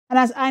And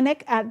as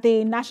INEC at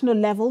the national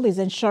level is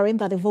ensuring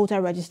that the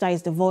voter register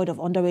is devoid of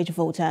underage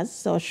voters,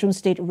 so Osun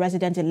State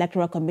Resident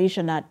Electoral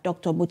Commissioner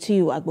Dr.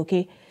 Mutiu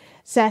Agboke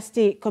says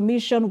the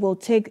commission will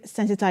take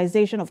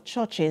sensitization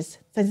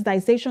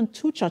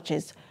to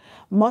churches,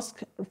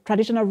 mosques,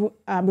 traditional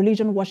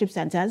religion worship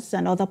centers,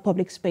 and other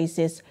public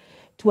spaces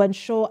to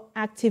ensure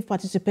active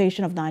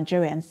participation of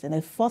Nigerians in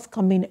the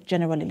forthcoming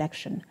general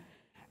election.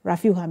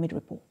 Rafiu Hamid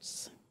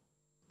reports.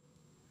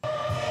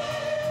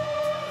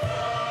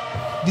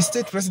 The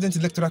State Resident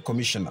Electoral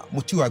Commissioner,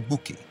 Mutiu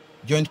Agboke,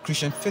 joined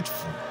Christian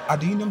faithful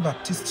at the Union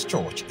Baptist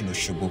Church in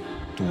Osogbo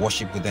to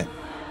worship with them.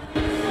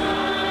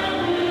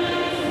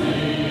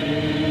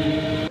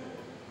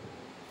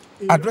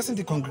 Addressing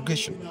the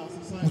congregation,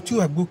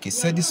 Mutiu Agboke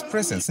said his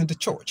presence in the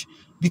church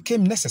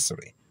became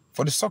necessary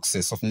for the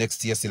success of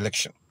next year's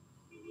election.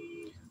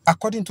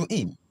 According to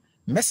him,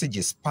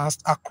 messages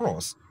passed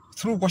across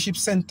through worship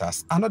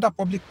centers and other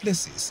public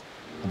places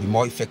will be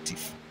more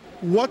effective.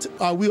 What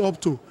are we up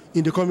to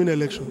in the coming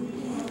election?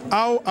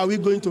 How are we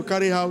going to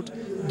carry out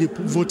the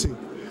voting?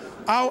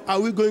 How are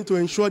we going to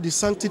ensure the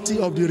sanctity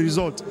of the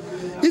result?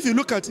 If you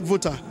look at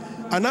voter,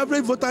 an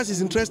average voter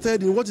is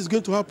interested in what is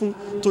going to happen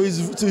to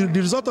the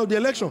result of the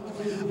election.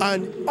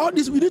 And all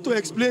this, we need to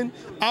explain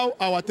how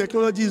our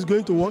technology is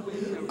going to work,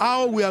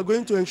 how we are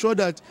going to ensure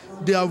that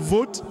their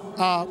votes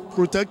are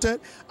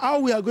protected,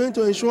 how we are going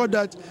to ensure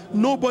that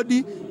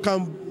nobody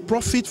can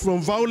profit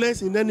from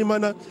violence in any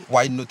manner.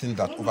 While noting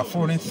that over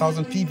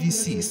 400,000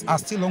 PVCs are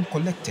still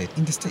uncollected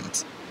in the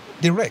state,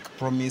 the REC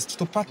promised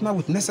to partner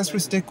with necessary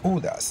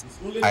stakeholders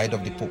ahead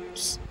of the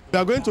polls. We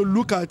are going to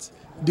look at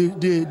the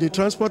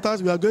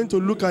transporters, we are going to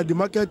look at the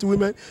market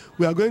women,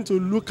 we are going to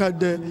look at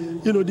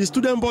the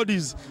student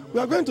bodies, we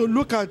are going to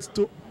look at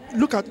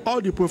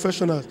all the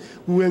professionals.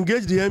 We will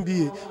engage the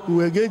MBA, we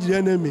will engage the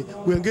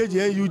NMA, we will engage the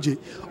NUJ.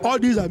 All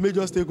these are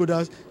major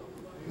stakeholders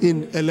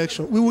in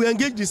election. We will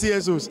engage the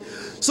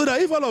CSOs so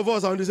that if all of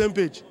us are on the same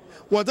page,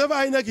 whatever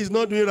INEC is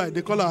not doing right,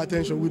 they call our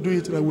attention, we do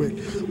it right away.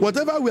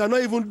 Whatever we are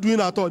not even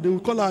doing at all, they will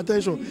call our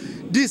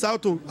attention. This is how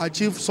to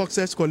achieve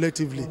success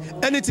collectively.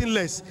 Anything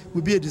less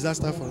will be a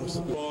disaster for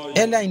us.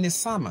 Earlier in a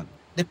sermon,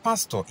 the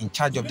pastor in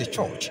charge of the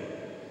church,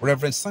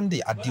 Reverend Sunday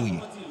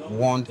Adeoye,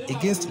 warned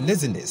against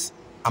laziness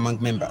among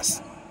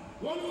members.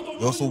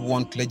 He also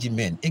warned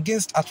clergymen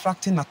against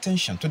attracting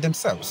attention to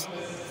themselves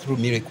through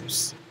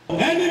miracles.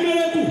 Any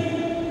miracle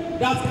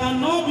that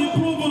cannot be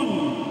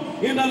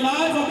proven in the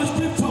life of the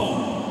scripture,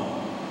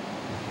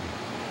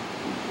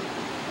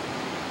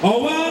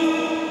 or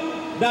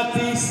one that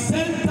is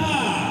center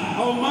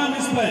of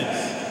man's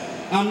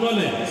place and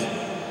knowledge,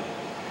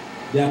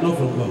 they are not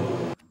from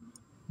God.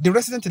 The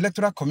Resident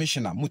Electoral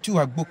Commissioner, Mutiu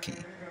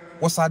Agboke,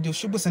 was at the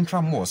Osogbo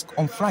Central Mosque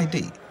on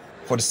Friday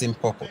for the same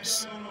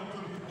purpose.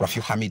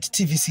 Rafiu Hamid,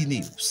 TVC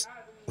News,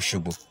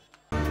 Osogbo.